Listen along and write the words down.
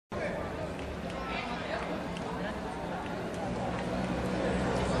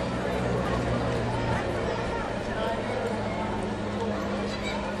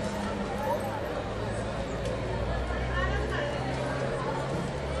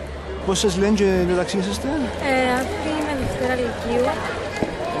Πώς σας λένε και μεταξύ είσαστε? Αυτή είμαι Δευτέρα Λυκείου.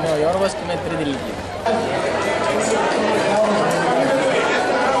 Είμαι ο Γιώργος και είμαι Τρίτη Λυκείου.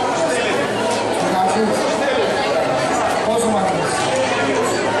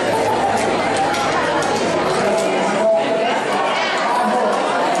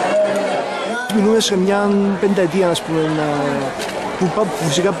 Μιλούμε σε μια πενταετία, ας πούμε, που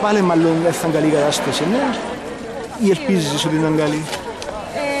φυσικά πάλι μάλλον έφτανε καλή κατάσταση, ναι? Ή ελπίζεις ότι ήταν καλή?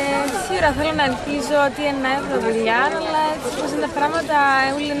 Σίγουρα θέλω να ελπίζω ότι να έχω δουλειά, αλλά έτσι πως είναι τα πράγματα,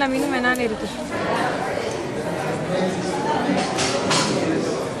 όλοι να μείνουμε άνεργοι.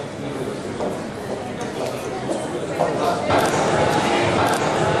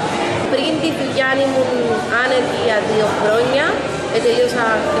 Πριν τη δουλειά ήμουν άνεργη για 2 χρόνια, τελείωσα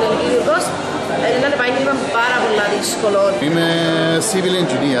την ελληνικός. Ένα επάγγελμα πάρα πολύ δύσκολο. Είμαι civil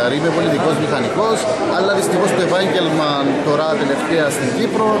engineer, είμαι πολιτικός μηχανικός, αλλά δυστυχώς το επάγγελμα τώρα τελευταία στην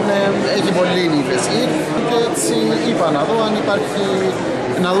Κύπρο έχει πολύ ύφεση και έτσι είπα να δω αν υπάρχει,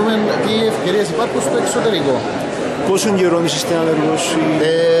 να δούμε τι ευκαιρίες υπάρχουν στο εξωτερικό. Πόσον καιρό είστε άνεργος?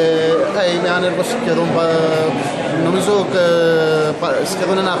 Είμαι άνεργος σχεδόν, νομίζω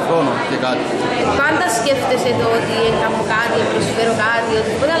σχεδόν 1 χρόνο και κάτι. Πάντα σκέφτεσαι το ότι κάνω κάτι, προσφέρω κάτι,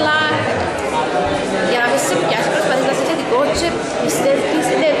 οτιδήποτε, αλλά για να μην σε πιάσει προσπαθείς να είσαι θετικό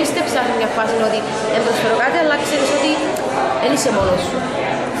και πίστεψα σε μια φάση ότι δεν προσφέρω κάτι, αλλά ξέρεις ότι δεν είσαι μόνος σου.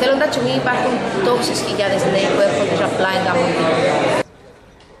 Θέλοντας και μην υπάρχουν τόσες χιλιάδες νέοι που έρχονται και απλά εγκάμουν τίποτα.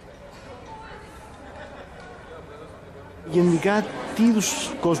 Γενικά, τι είδους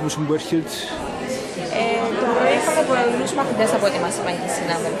κόσμος που έρχεται? Το πρωί είχαμε πολλούς μαθητές από ό,τι μας είπαν και οι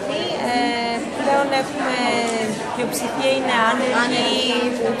συνάδελφοι. Πλέον έχουμε πλειοψηφία είναι άνεργοι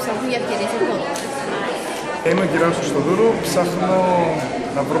που ψάχνουν για ευκαιρίες εδώ. Είμαι ο Κυριάκος Χριστοδούρου, ψάχνω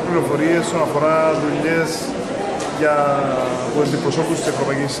να βρω πληροφορίες όσον αφορά δουλειές από αντιπροσώπους της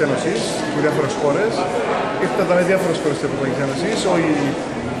Ευρωπαϊκής Ένωσης από διάφορες χώρες. Ήρθα με διάφορες χώρες της Ευρωπαϊκής Ένωσης,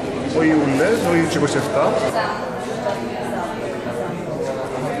 όχι ούλες, όχι 27.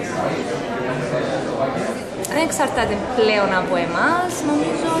 Δεν εξαρτάται πλέον από εμάς.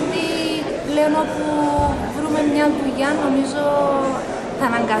 Νομίζω ότι πλέον όπου βρούμε μια δουλειά, νομίζω θα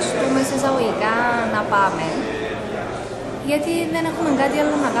αναγκαστούμε σε εισαγωγικά να πάμε. Γιατί δεν έχουμε κάτι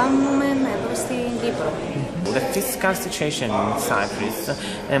άλλο να κάνουμε εδώ στην Κύπρο. The fiscal situation in Cyprus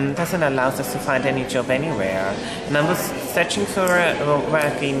doesn't allow us to find any job anywhere. And I was searching for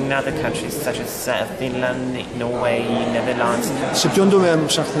work in other countries such as Finland, Norway, Netherlands. Σε ποιον τομέα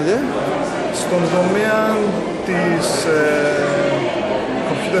ψάχνετε? Στον τομέα της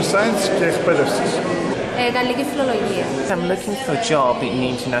computer science και εκπαίδευσης. Γαλλική φιλολογία. I'm looking for a job in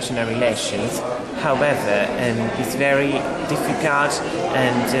international relations. However, it's very difficult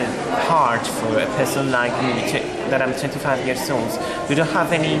and hard for a person like me that I'm 25 years old. We don't have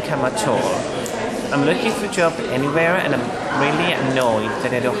any income at all. I'm looking for a job anywhere and I'm really annoyed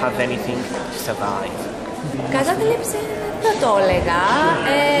that I don't have anything to survive. Κατάθλιψη δεν το έλεγα.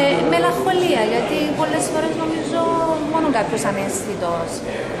 Μελαγχολία, γιατί πολλές φορές νομίζω μόνο κάποιος αναίσθητος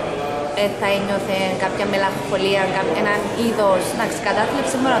θα ένιωθε κάποια μελαγχολία, έναν είδος. Εντάξει,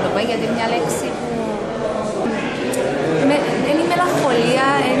 κατάθλιψη μπορώ να το πω, γιατί είναι μια λέξη που είναι η μελαγχολία,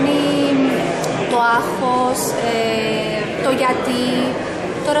 είναι το άγχος, το γιατί.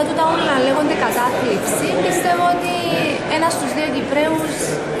 Τώρα τούτα όλα λέγονται κατάθλιψη. Πιστεύω ότι ένας στους 2 Κυπραίους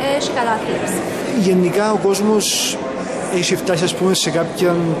έχει κατάθλιψη. Γενικά ο κόσμος έχει φτάσει, ας πούμε, σε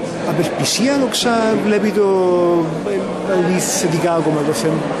κάποια απελπισία, δόξα βλέπει το θετικά ακόμα το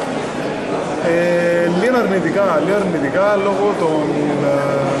θέμα? Λίγο αρνητικά λόγω των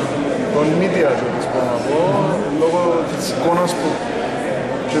media, μπορώ να πω, λόγω της εικόνας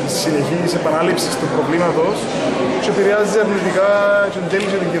και της συνεχής επανάληψης του προβλήματος και επηρεάζει αρνητικά και εν τέλει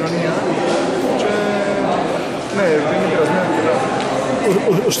την κοινωνία και ναι, είναι πειρασμένο αρκετά.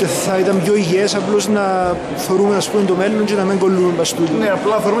 Ώστε θα ήταν πιο υγιές απλώς να θεωρούμε, ας πούμε, το μέλλον και να μην κολλούμε μπαστούδι. Ναι,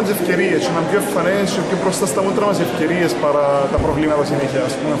 απλά θεωρούμε τις ευκαιρίες και να είναι πιο εμφανές και πιο μπροστά στα μούτρα μας ευκαιρίες παρά τα προβλήματα συνέχεια,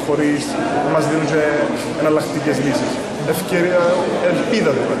 ας πούμε, χωρίς να μας δίνουν και εναλλακτικές λύσεις. Ευκαιρία, ελπίδα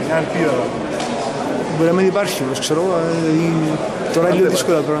δηλαδή, μια ελπίδα. Μπορεί να μην υπάρχει όμως, ξέρω, δηλαδή τώρα είναι λίγο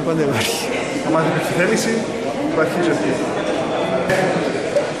δύσκολα πράγματα, πάντα υπάρχει. Αν υπάρχει θέληση, υπάρχει και ελπίδα.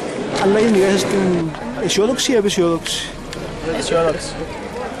 Αλλά γενικά είσαστε αισιόδοξοι ή απαισιόδοξοι? Αισιόδοξη.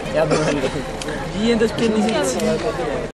 Για να δούμε λίγο. Γίνεται και η συζήτηση.